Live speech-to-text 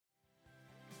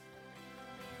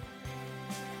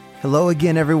Hello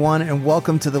again, everyone, and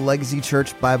welcome to the Legacy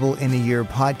Church Bible in a Year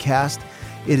podcast.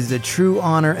 It is a true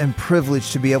honor and privilege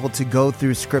to be able to go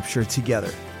through Scripture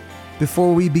together.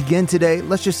 Before we begin today,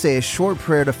 let's just say a short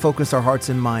prayer to focus our hearts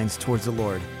and minds towards the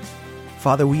Lord.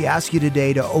 Father, we ask you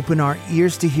today to open our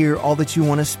ears to hear all that you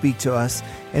want to speak to us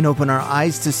and open our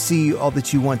eyes to see all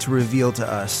that you want to reveal to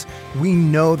us. We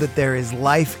know that there is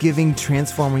life-giving,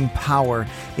 transforming power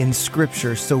in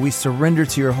Scripture, so we surrender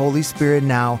to your Holy Spirit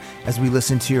now as we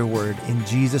listen to your word. In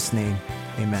Jesus' name,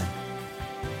 amen.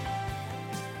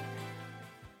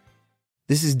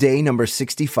 This is day number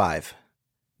 65,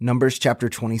 Numbers chapter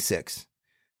 26.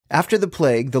 After the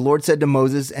plague, the Lord said to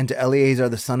Moses and to Eleazar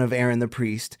the son of Aaron the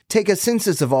priest, "Take a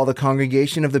census of all the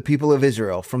congregation of the people of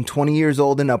Israel, from 20 years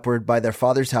old and upward by their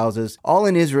fathers' houses, all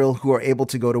in Israel who are able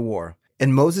to go to war."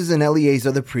 And Moses and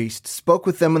Eleazar the priest spoke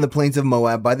with them in the plains of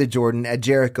Moab by the Jordan at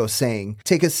Jericho, saying,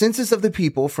 "Take a census of the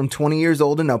people from 20 years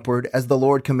old and upward, as the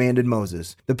Lord commanded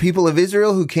Moses." The people of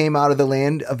Israel who came out of the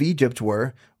land of Egypt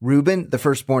were Reuben, the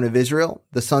firstborn of Israel,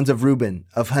 the sons of Reuben,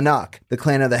 of Hanok, the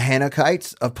clan of the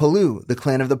Hanokites, of Palu, the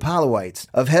clan of the Paluites,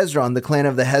 of Hezron, the clan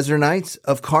of the Hezronites,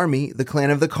 of Carmi, the clan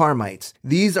of the Carmites.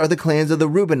 These are the clans of the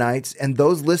Reubenites, and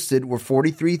those listed were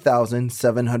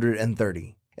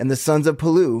 43,730. And the sons of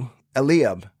Palu,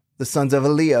 Eliab, the sons of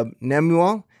Eliab,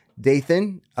 Nemuel,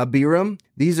 Dathan, Abiram.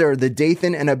 These are the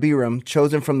Dathan and Abiram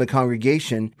chosen from the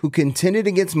congregation who contended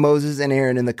against Moses and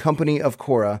Aaron in the company of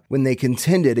Korah when they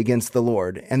contended against the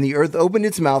Lord. And the earth opened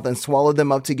its mouth and swallowed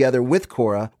them up together with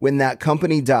Korah when that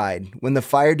company died, when the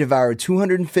fire devoured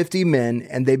 250 men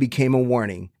and they became a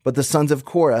warning. But the sons of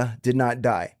Korah did not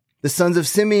die. The sons of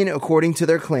Simeon according to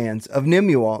their clans, of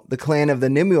Nemuel, the clan of the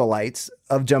Nemuelites,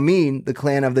 of Jamin, the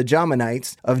clan of the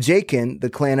Jaminites, of Jachin,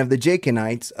 the clan of the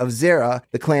Jachinites, of Zerah,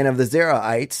 the clan of the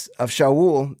Zerahites, of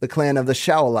Shaul, the clan of the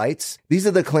Shaulites. These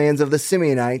are the clans of the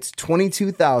Simeonites,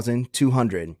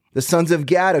 22,200. The sons of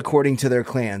Gad according to their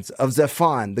clans, of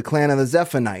Zephon, the clan of the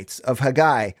Zephonites, of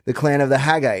Haggai, the clan of the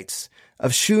Haggites,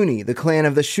 of Shuni, the clan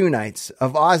of the Shunites,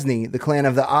 of Ozni, the clan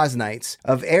of the Oznites,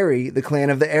 of Eri, the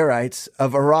clan of the Erites,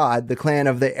 of Arad, the clan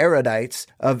of the Aradites,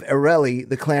 of Areli,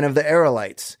 the clan of the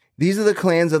Arelites. These are the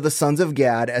clans of the sons of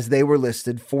Gad as they were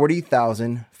listed,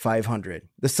 40,500.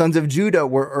 The sons of Judah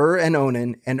were and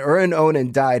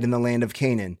Onan died in the land of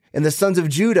Canaan. And the sons of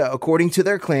Judah, according to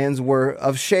their clans, were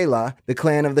of Shelah, the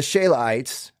clan of the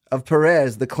Shelaites, of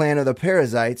Perez, the clan of the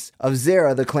Perizzites, of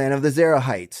Zerah, the clan of the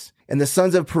Zerahites. And the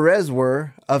sons of Perez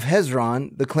were of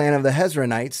Hezron, the clan of the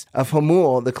Hezronites, of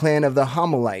Hamul, the clan of the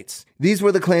Hamulites. These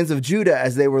were the clans of Judah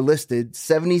as they were listed,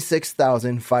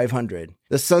 76,500.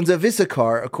 The sons of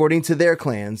Issachar, according to their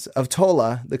clans, of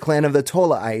Tola, the clan of the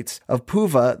Tolaites, of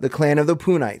Puvah, the clan of the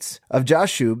Punites, of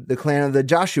Jashub, the clan of the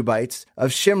Jashubites,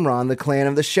 of Shimron, the clan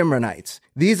of the Shimronites.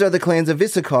 These are the clans of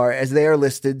Issachar as they are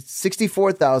listed,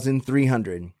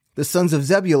 64,300. The sons of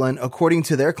Zebulun, according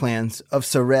to their clans, of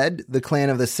Sered, the clan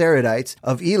of the Seredites,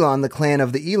 of Elon, the clan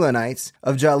of the Elonites,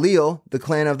 of Jaleel, the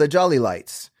clan of the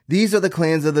Jalilites. These are the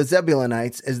clans of the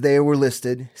Zebulunites as they were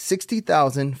listed,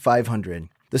 60,500.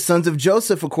 The sons of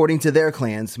Joseph, according to their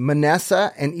clans,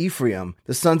 Manasseh and Ephraim.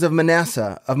 The sons of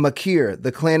Manasseh, of Machir,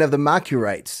 the clan of the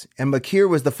Machirites. And Machir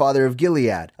was the father of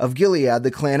Gilead. Of Gilead, the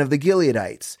clan of the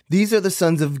Gileadites. These are the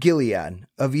sons of Gilead.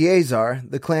 Of Eleazar,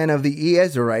 the clan of the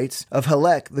Eleazarites. Of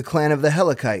Helek, the clan of the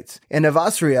Helekites. And of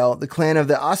Asriel, the clan of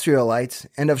the Asrielites.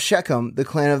 And of Shechem, the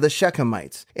clan of the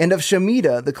Shechemites. And of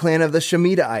Shemida, the clan of the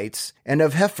Shemidaites. And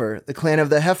of Hepher, the clan of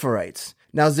the Hepherites.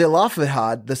 Now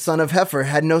Zelophehad, the son of Hepher,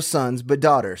 had no sons, but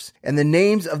daughters. And the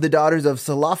names of the daughters of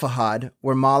Zelophehad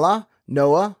were Mahlah,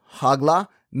 Noah, Haglah,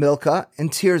 Milcah, and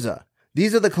Tirzah.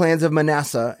 These are the clans of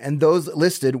Manasseh, and those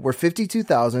listed were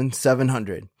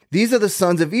 52,700. These are the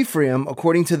sons of Ephraim,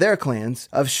 according to their clans,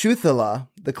 of Shuthelah,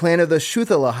 the clan of the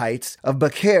Shuthelahites, of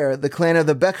Becher, the clan of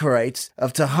the Becherites,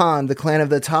 of Tahan, the clan of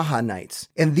the Tahanites.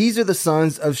 And these are the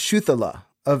sons of Shuthelah.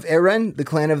 Of Aaron, the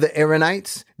clan of the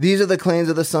Aaronites. These are the clans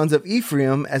of the sons of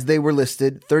Ephraim as they were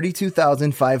listed,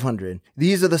 32,500.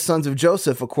 These are the sons of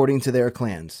Joseph according to their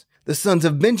clans. The sons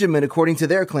of Benjamin according to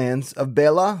their clans, of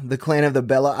Bela, the clan of the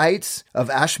Belaites,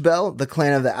 of Ashbel, the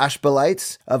clan of the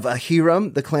Ashbelites, of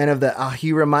Ahiram, the clan of the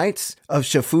Ahiramites, of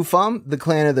Shephupham, the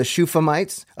clan of the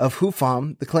Shuphamites, of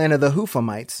Hupham, the clan of the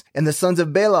Huphamites. And the sons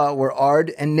of Bela were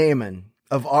Ard and Naaman.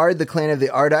 Of Ard, the clan of the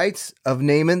Ardites, of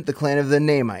Naaman, the clan of the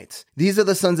Naamites. These are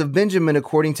the sons of Benjamin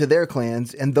according to their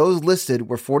clans, and those listed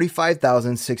were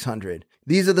 45,600.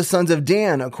 These are the sons of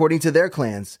Dan according to their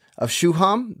clans, of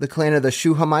Shuham, the clan of the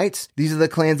Shuhamites. These are the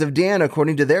clans of Dan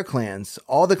according to their clans.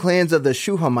 All the clans of the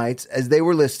Shuhamites, as they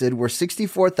were listed, were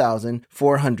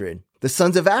 64,400. The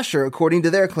sons of Asher, according to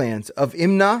their clans: of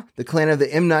Imnah, the clan of the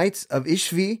Imnites; of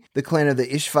Ishvi, the clan of the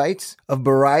Ishvites; of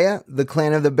Beriah, the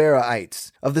clan of the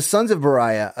Beraites; of the sons of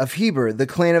Beriah; of Heber, the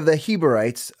clan of the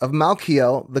Heberites; of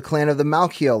Malchiel, the clan of the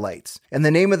Malchielites. And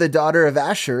the name of the daughter of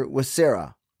Asher was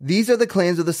Sarah. These are the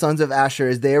clans of the sons of Asher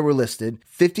as they were listed,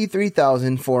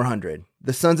 53,400.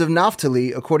 The sons of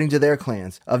Naphtali, according to their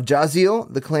clans: of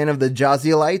Jaziel, the clan of the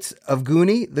Jazielites; of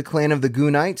Guni, the clan of the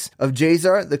Gunites; of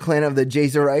Jazar, the clan of the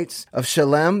Jazarites; of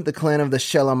Shalem, the clan of the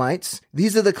Shelemites.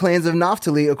 These are the clans of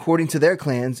Naphtali according to their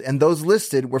clans, and those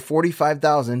listed were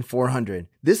 45,400.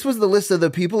 This was the list of the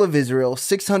people of Israel,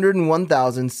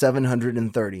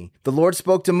 601,730. The Lord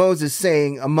spoke to Moses,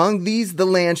 saying, "Among these the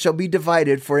land shall be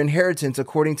divided for inheritance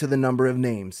according to the number of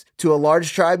names. To a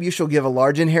large tribe you shall give a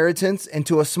large inheritance, and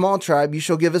to a small tribe you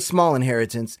shall give a small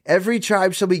inheritance. Every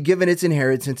tribe shall be given its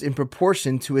inheritance in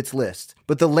proportion to its list.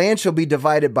 But the land shall be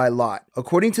divided by lot.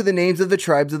 According to the names of the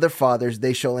tribes of their fathers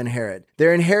they shall inherit.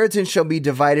 Their inheritance shall be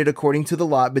divided according to the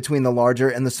lot between the larger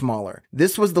and the smaller."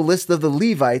 This was the list of the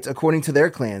Levites according to their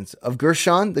clans: of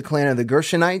Gershon, the clan of the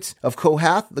Gershonites; of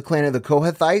Kohath, the clan of the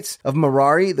Kohathites; of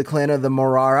Merari, the clan of the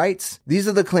Merarites. These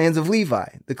are the clans of Levi: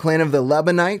 the clan of the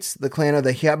Lebanites, the clan of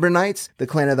the Hebronites, the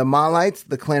clan of the Malites,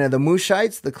 the clan of the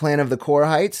Mushites, the clan of the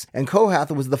Korahites. And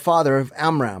Kohath was the father of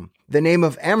Amram. The name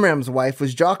of Amram's wife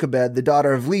was Jochebed, the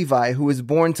daughter of Levi, who was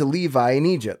born to Levi in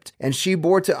Egypt. And she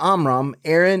bore to Amram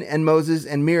Aaron and Moses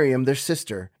and Miriam their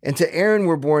sister. And to Aaron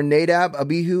were born Nadab,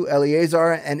 Abihu,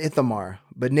 Eleazar, and Ithamar.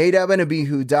 But Nadab and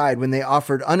Abihu died when they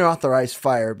offered unauthorized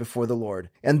fire before the Lord.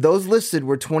 And those listed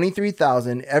were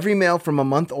 23,000, every male from a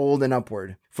month old and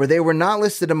upward. For they were not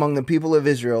listed among the people of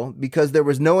Israel, because there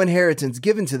was no inheritance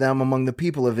given to them among the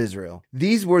people of Israel.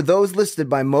 These were those listed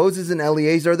by Moses and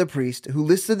Eleazar the priest, who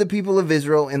listed the people of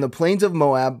Israel in the plains of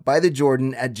Moab by the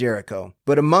Jordan at Jericho.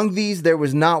 But among these there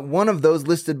was not one of those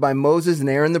listed by Moses and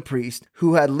Aaron the priest,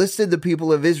 who had listed the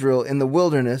people of Israel in the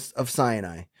wilderness of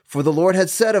Sinai. For the Lord had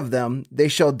said of them, "They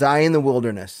shall die in the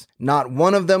wilderness." Not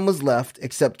one of them was left,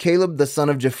 except Caleb the son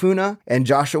of Jephunneh and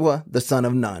Joshua the son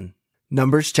of Nun.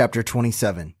 Numbers chapter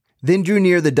 27. Then drew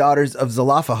near the daughters of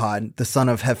Zelophehad, the son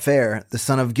of Hepher, the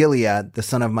son of Gilead, the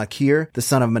son of Machir, the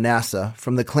son of Manasseh,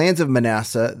 from the clans of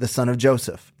Manasseh, the son of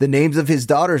Joseph. The names of his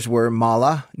daughters were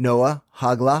Mahlah, Noah,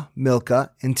 Haglah,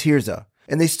 Milcah, and Tirzah.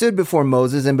 And they stood before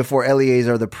Moses and before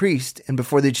Eleazar the priest, and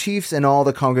before the chiefs and all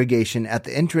the congregation at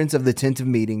the entrance of the tent of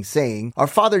meeting, saying, "Our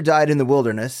father died in the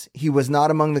wilderness. He was not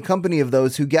among the company of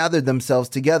those who gathered themselves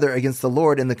together against the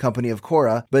Lord in the company of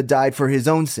Korah, but died for his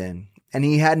own sin. And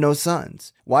he had no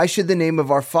sons. Why should the name of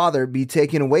our father be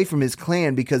taken away from his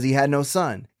clan because he had no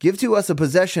son? Give to us a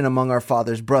possession among our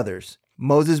father's brothers."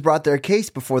 Moses brought their case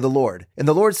before the Lord. And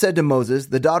the Lord said to Moses,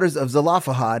 "The daughters of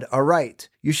Zelophehad are right.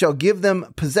 You shall give them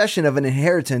possession of an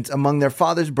inheritance among their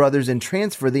father's brothers and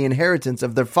transfer the inheritance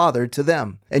of their father to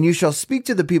them. And you shall speak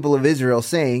to the people of Israel,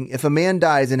 saying, if a man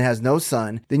dies and has no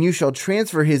son, then you shall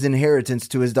transfer his inheritance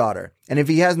to his daughter. And if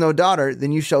he has no daughter,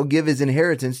 then you shall give his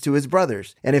inheritance to his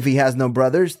brothers. And if he has no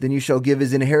brothers, then you shall give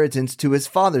his inheritance to his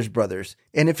father's brothers.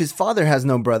 And if his father has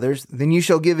no brothers, then you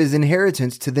shall give his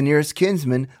inheritance to the nearest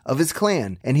kinsman of his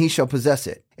clan, and he shall possess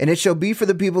it. And it shall be for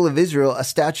the people of Israel a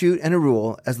statute and a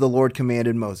rule, as the Lord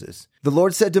commanded Moses. The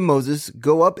Lord said to Moses,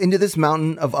 "Go up into this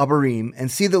mountain of Abarim, and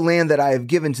see the land that I have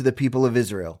given to the people of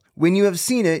Israel. When you have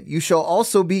seen it, you shall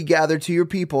also be gathered to your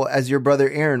people as your brother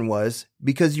Aaron was,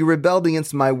 because you rebelled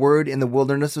against my word in the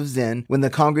wilderness of Zin, when the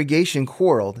congregation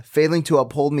quarreled, failing to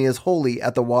uphold me as holy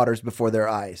at the waters before their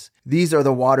eyes. These are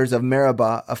the waters of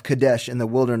Meribah of Kadesh in the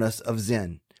wilderness of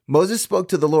Zin." Moses spoke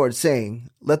to the Lord, saying,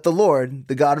 "Let the Lord,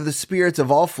 the God of the spirits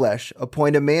of all flesh,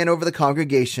 appoint a man over the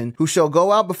congregation, who shall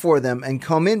go out before them and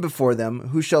come in before them,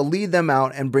 who shall lead them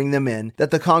out and bring them in, that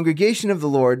the congregation of the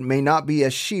Lord may not be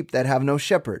as sheep that have no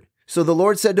shepherd." So the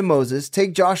Lord said to Moses,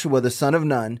 "Take Joshua the son of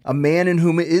Nun, a man in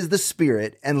whom is the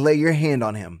Spirit, and lay your hand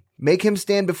on him. Make him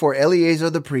stand before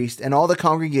Eleazar the priest and all the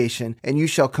congregation, and you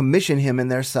shall commission him in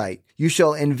their sight. You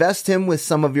shall invest him with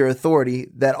some of your authority,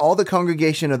 that all the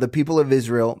congregation of the people of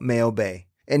Israel may obey.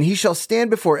 And he shall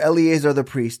stand before Eleazar the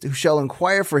priest, who shall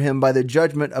inquire for him by the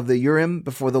judgment of the Urim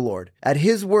before the Lord. At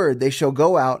his word they shall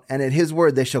go out, and at his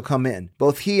word they shall come in,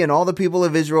 both he and all the people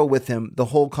of Israel with him, the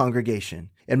whole congregation."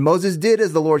 And Moses did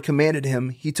as the Lord commanded him.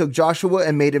 He took Joshua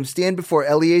and made him stand before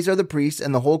Eleazar the priest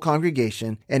and the whole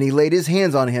congregation, and he laid his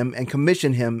hands on him and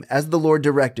commissioned him as the Lord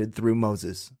directed through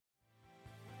Moses.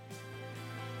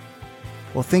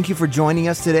 Well, thank you for joining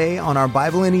us today on our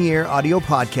Bible in a Year audio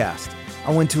podcast.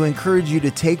 I want to encourage you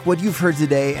to take what you've heard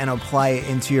today and apply it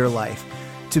into your life,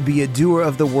 to be a doer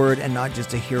of the word and not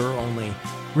just a hearer only.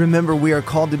 Remember, we are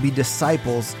called to be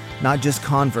disciples, not just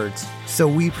converts. So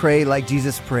we pray like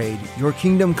Jesus prayed, your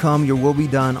kingdom come, your will be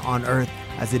done on earth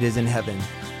as it is in heaven.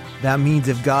 That means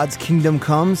if God's kingdom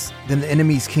comes, then the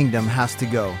enemy's kingdom has to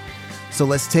go. So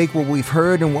let's take what we've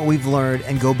heard and what we've learned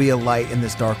and go be a light in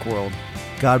this dark world.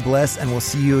 God bless, and we'll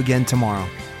see you again tomorrow.